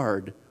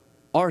guard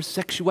our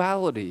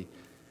sexuality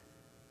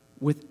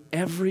with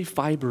every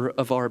fiber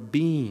of our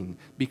being,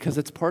 because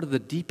it's part of the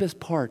deepest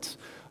parts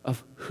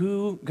of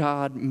who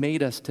God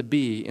made us to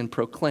be and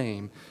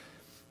proclaim.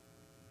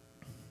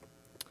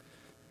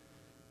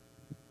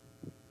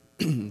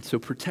 So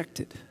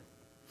protected.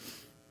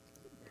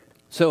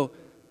 So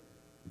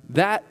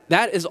that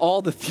is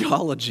all the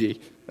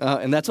theology,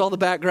 and that's all the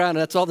background,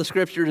 and that's all the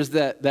scriptures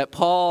that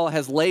Paul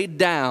has laid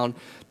down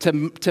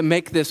to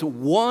make this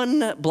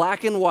one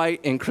black and white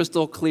and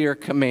crystal clear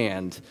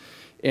command.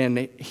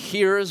 And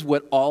here's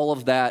what all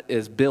of that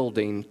is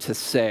building to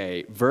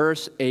say.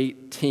 Verse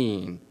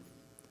 18,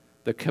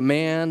 the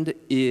command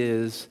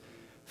is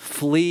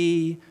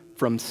flee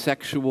from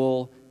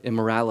sexual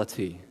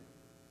immorality.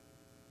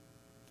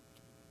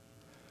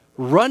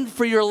 Run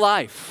for your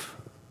life.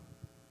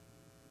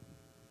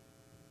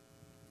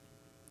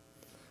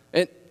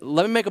 And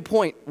let me make a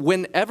point.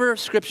 Whenever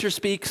Scripture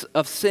speaks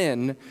of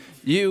sin,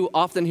 you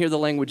often hear the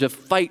language of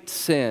fight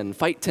sin,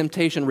 fight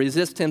temptation,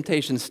 resist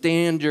temptation,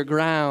 stand your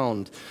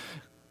ground,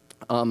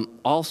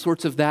 all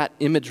sorts of that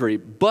imagery.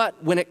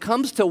 But when it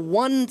comes to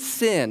one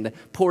sin,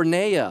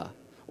 porneia,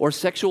 or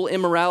sexual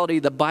immorality,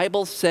 the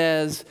Bible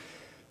says,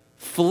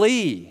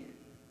 flee,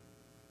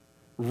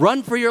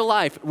 run for your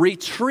life,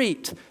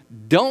 retreat,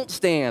 don't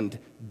stand,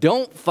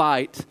 don't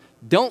fight,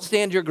 don't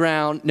stand your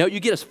ground. No, you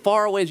get as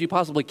far away as you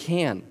possibly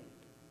can.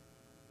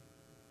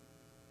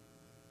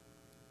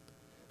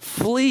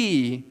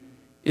 Flee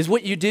is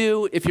what you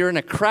do if you're in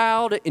a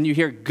crowd and you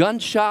hear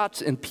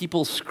gunshots and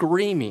people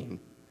screaming.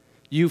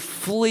 You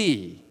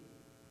flee.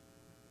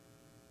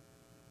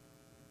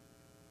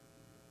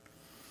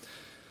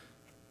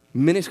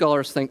 Many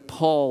scholars think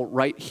Paul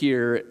right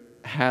here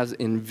has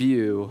in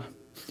view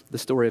the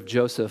story of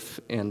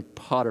Joseph and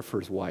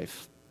Potiphar's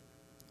wife.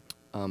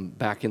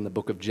 Back in the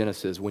book of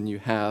Genesis, when you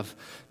have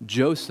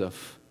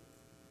Joseph,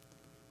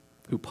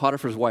 who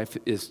Potiphar's wife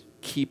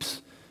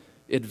keeps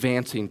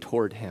advancing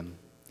toward him,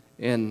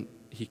 and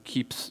she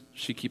keeps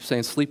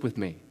saying, sleep with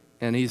me,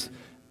 and he's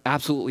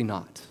absolutely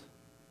not.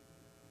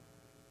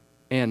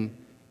 And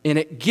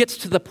it gets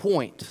to the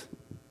point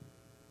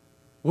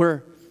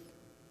where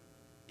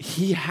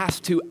he has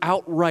to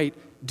outright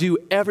do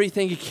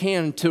everything he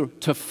can to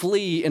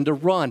flee and to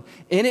run.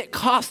 And it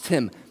cost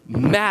him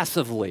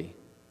massively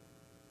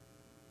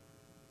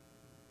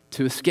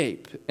to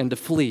escape and to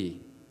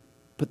flee.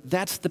 But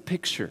that's the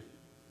picture.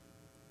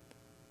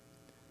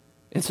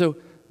 And so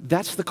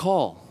that's the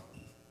call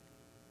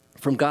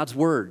from God's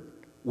word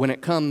when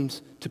it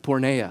comes to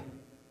porneia.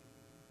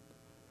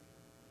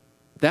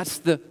 That's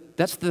the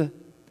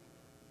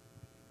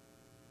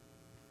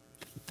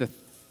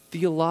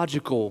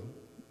theological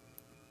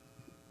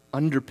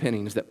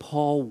underpinnings that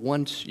Paul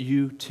wants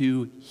you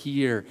to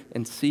hear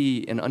and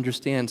see and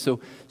understand. So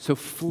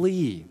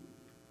flee.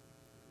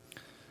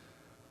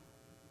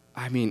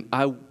 I mean,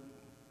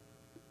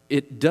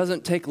 it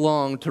doesn't take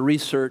long to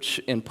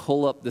research and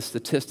pull up the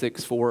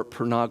statistics for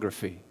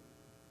pornography.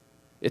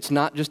 It's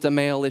not just a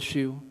male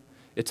issue,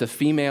 it's a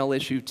female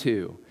issue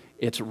too.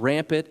 It's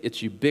rampant,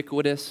 it's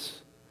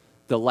ubiquitous.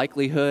 The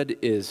likelihood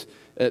is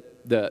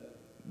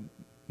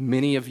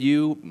many of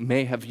you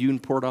may have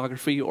viewed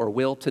pornography or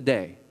will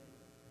today.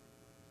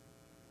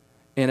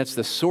 And it's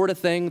the sort of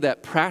thing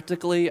that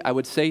practically I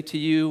would say to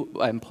you,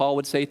 and Paul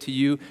would say to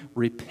you,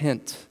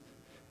 repent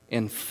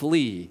and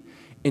flee.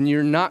 And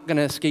you're not going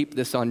to escape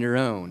this on your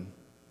own.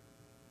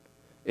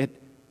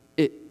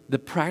 The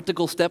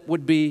practical step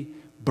would be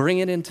bring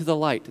it into the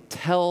light.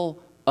 Tell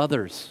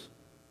others.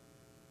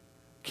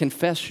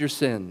 Confess your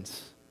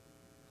sins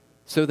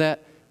so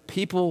that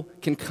people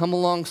can come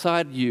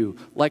alongside you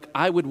like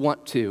I would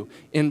want to.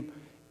 And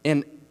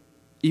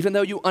even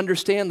though you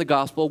understand the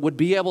gospel, would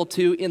be able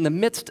to, in the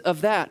midst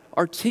of that,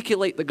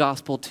 articulate the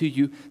gospel to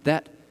you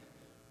that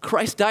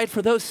Christ died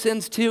for those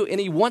sins too, and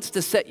he wants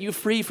to set you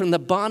free from the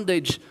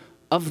bondage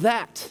of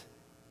that.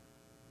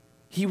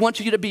 He wants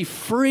you to be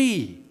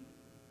free.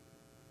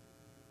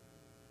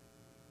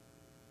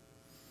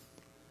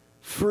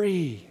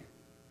 Free.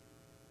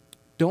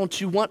 Don't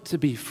you want to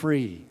be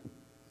free?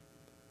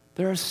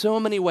 There are so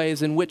many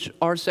ways in which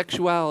our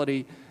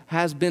sexuality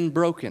has been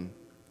broken.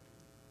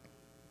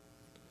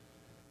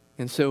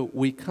 And so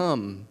we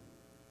come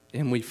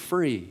and we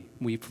flee.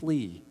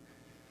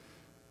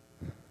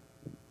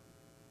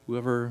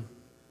 Whoever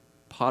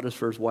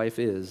Potiphar's wife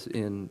is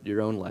in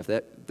your own life.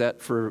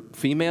 That for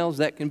females,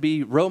 that can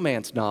be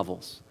romance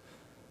novels.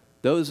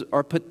 Those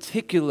are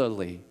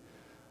particularly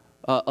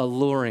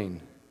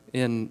alluring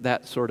in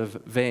that sort of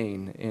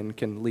vein and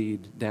can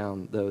lead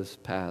down those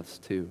paths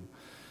too.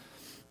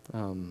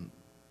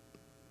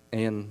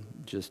 And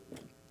just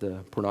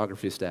the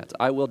pornography stats.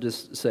 I will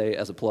just say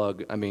as a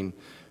plug, I mean,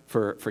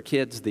 for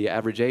kids, the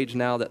average age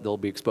now that they'll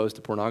be exposed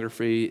to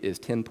pornography is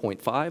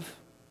 10.5.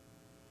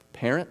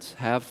 Parents,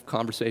 have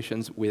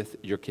conversations with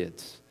your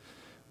kids.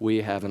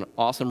 We have an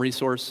awesome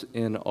resource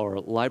in our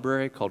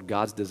library called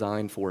God's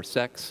Design for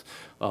Sex.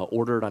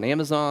 Order it on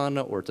Amazon,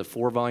 or it's a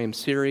 4-volume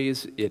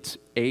series. It's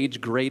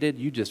age graded.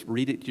 You just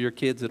read it to your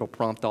kids. It'll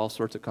prompt all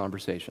sorts of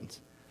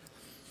conversations.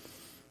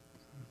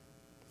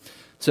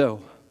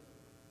 So,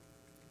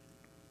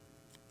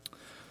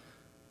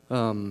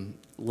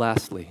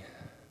 lastly,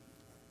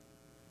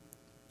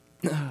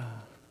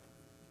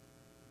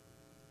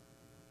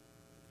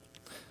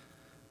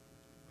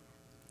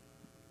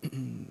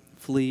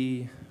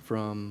 flee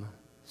from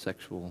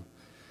sexual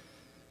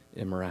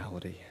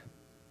immorality.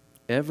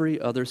 Every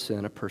other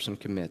sin a person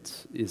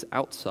commits is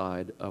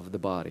outside of the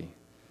body,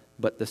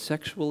 but the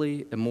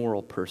sexually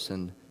immoral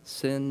person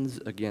sins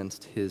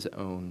against his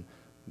own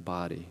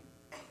body.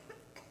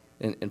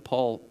 And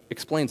Paul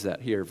explains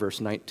that here,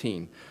 verse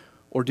 19.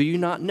 Or do you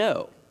not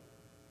know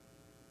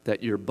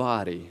that your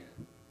body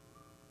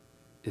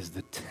is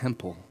the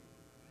temple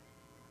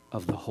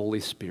of the Holy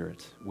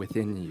Spirit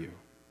within you,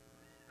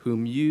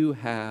 whom you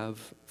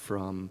have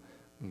from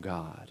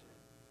God?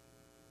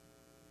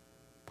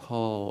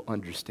 Paul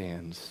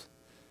understands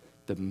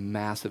the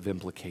massive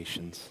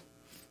implications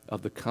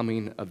of the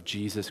coming of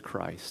Jesus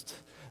Christ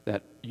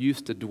that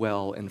used to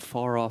dwell in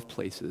far-off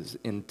places,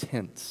 in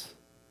tents,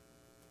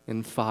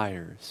 in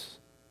fires,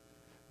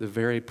 the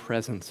very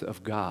presence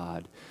of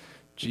God.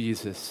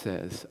 Jesus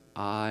says,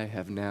 I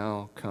have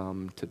now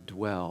come to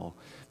dwell,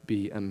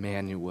 be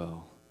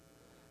Emmanuel,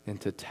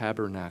 and to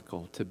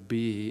tabernacle, to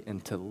be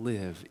and to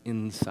live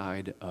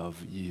inside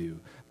of you.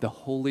 The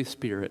Holy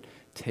Spirit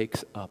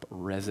takes up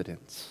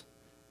residence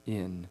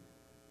in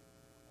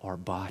our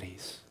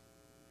bodies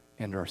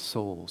and our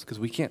souls, because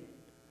we can't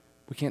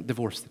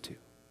divorce the two.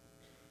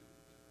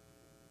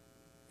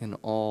 In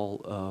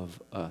all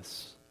of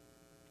us.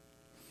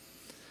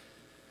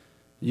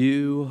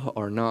 You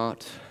are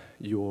not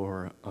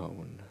your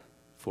own,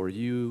 for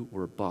you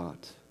were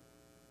bought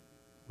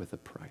with a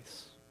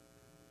price.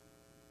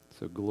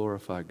 So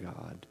glorify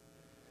God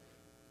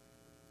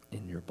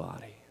in your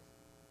body.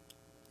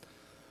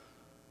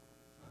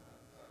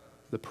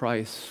 The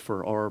price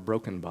for our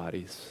broken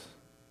bodies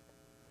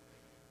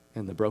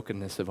and the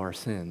brokenness of our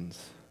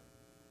sins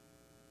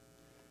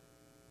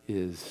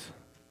is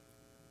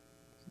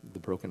the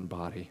broken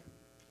body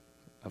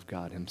of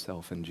God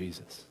himself in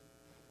Jesus.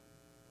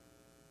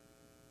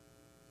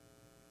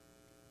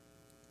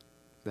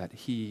 That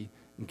he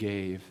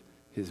gave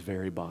his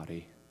very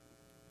body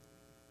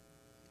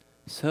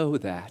so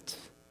that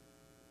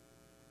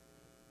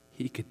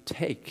he could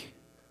take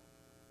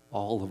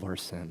all of our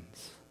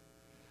sins,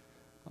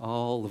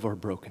 all of our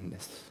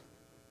brokenness,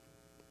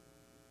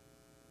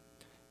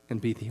 and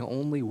be the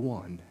only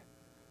one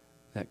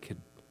that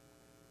could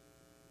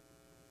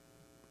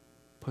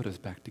put us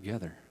back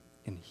together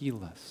and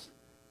heal us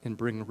and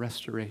bring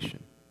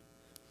restoration.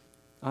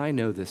 I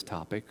know this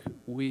topic.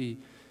 We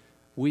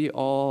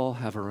all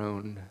have our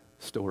own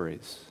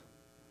stories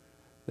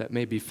that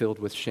may be filled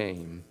with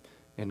shame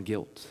and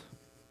guilt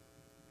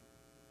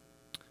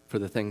for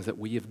the things that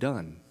we have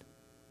done,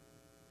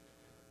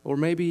 or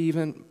maybe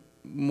even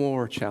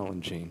more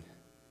challenging,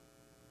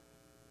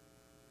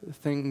 the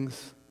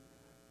things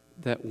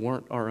that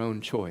weren't our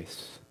own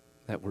choice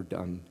that were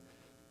done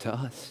to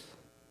us.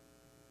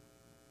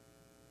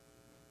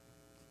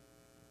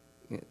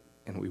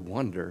 And we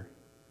wonder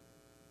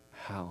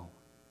how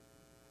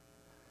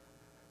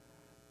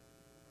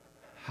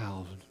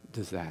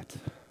does that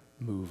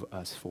move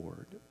us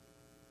forward?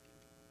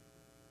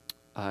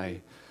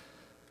 I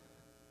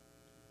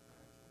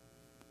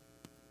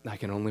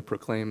can only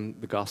proclaim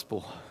the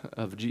gospel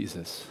of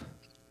Jesus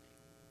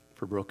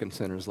for broken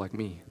sinners like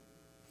me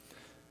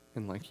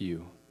and like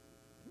you.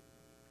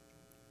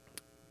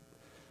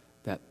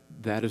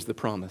 That is the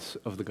promise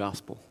of the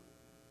gospel.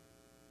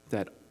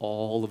 That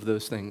all of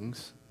those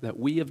things that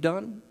we have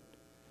done,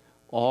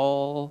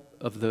 all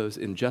of those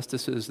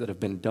injustices that have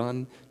been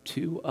done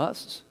to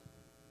us,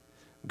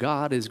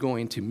 God is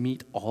going to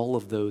mete all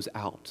of those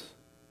out.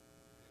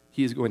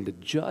 He is going to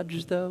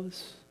judge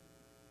those.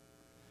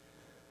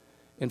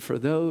 And for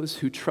those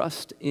who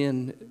trust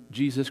in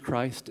Jesus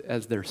Christ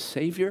as their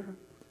Savior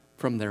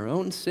from their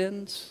own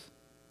sins,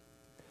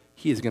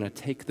 He is going to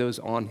take those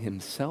on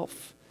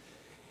Himself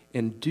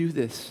and do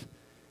this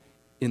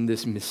in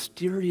this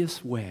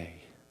mysterious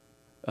way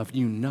of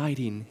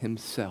uniting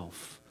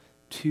Himself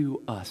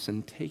to us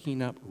and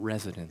taking up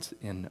residence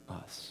in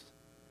us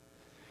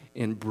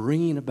and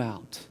bringing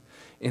about,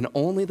 in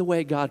only the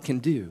way God can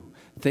do,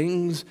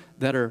 things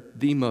that are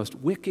the most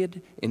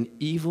wicked and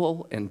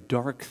evil and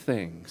dark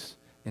things,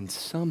 and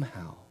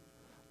somehow,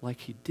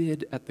 like He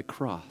did at the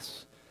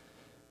cross,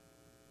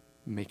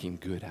 making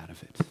good out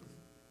of it,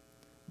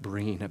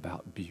 bringing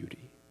about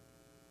beauty,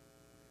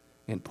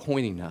 and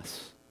pointing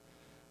us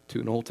to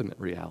an ultimate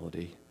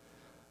reality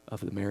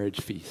of the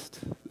marriage feast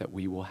that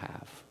we will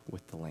have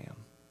with the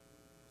Lamb.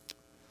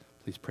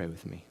 Please pray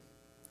with me.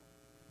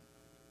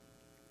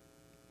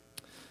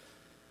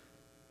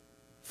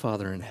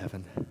 Father in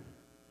heaven,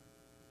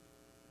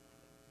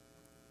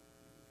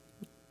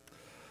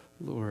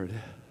 Lord,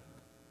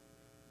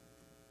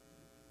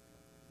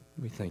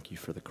 we thank You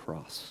for the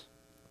cross,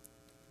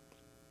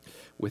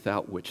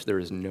 without which there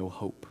is no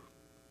hope.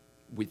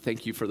 We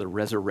thank You for the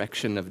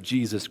resurrection of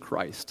Jesus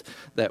Christ,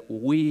 that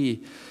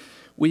we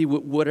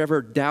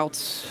whatever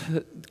doubts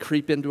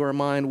creep into our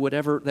mind,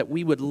 whatever, that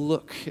we would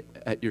look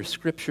at Your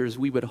scriptures,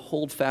 we would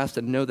hold fast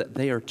and know that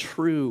they are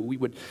true. We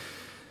would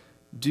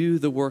do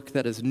the work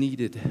that is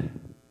needed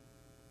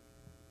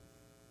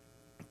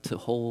to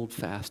hold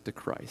fast to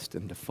Christ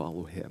and to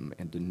follow Him,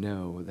 and to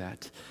know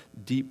that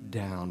deep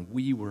down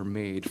we were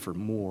made for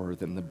more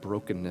than the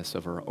brokenness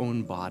of our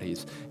own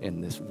bodies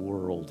in this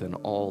world and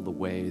all the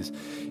ways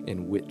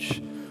in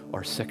which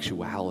our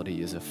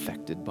sexuality is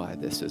affected by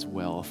this as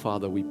well.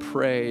 Father, we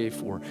pray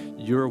for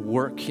Your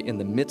work in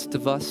the midst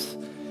of us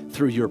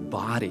through Your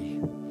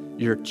body,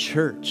 Your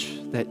church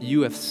that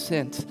You have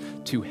sent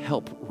to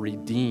help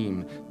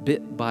redeem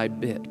bit by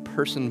bit,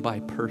 person by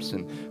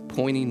person,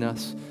 pointing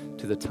us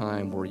to the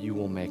time where You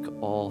will make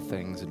all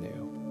things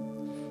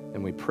new.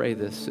 And we pray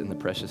this in the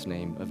precious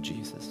name of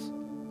Jesus.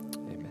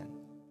 Amen.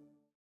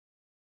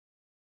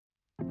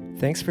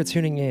 Thanks for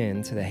tuning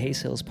in to the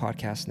Hayes Hills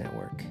Podcast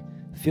Network.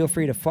 Feel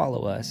free to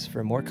follow us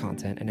for more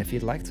content, and if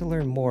you'd like to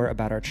learn more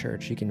about our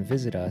church, you can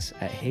visit us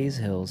at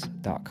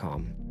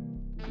hayeshills.com.